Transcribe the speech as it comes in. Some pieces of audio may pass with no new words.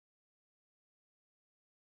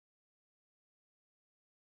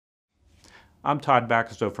I'm Todd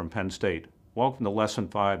Backestow from Penn State. Welcome to Lesson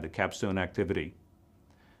 5, the Capstone Activity.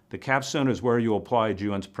 The capstone is where you apply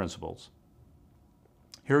GUENT's principles.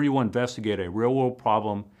 Here you will investigate a real-world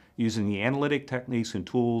problem using the analytic techniques and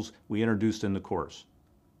tools we introduced in the course.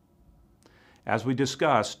 As we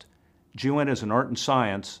discussed, GUENT is an art and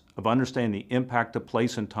science of understanding the impact of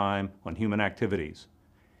place and time on human activities.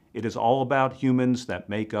 It is all about humans that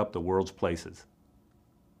make up the world's places.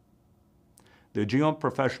 The GUENT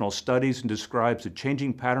professional studies and describes the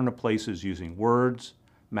changing pattern of places using words,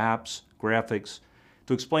 maps, graphics,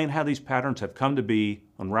 to explain how these patterns have come to be,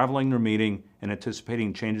 unraveling their meaning, and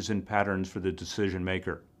anticipating changes in patterns for the decision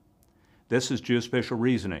maker. This is geospatial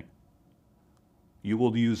reasoning. You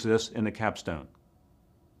will use this in the capstone.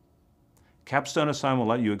 Capstone assignment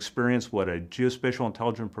will let you experience what a geospatial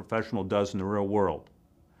intelligence professional does in the real world.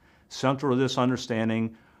 Central to this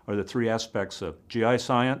understanding are the three aspects of GI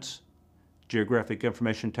science, geographic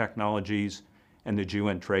information technologies, and the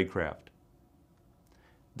GUENT tradecraft.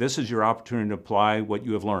 This is your opportunity to apply what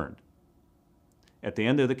you have learned. At the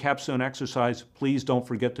end of the capstone exercise, please don't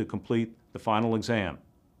forget to complete the final exam.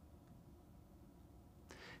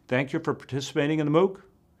 Thank you for participating in the MOOC.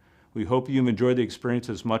 We hope you've enjoyed the experience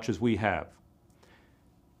as much as we have.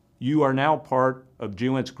 You are now part of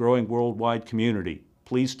GUENT's growing worldwide community.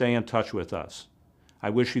 Please stay in touch with us. I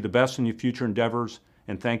wish you the best in your future endeavors,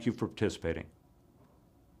 and thank you for participating.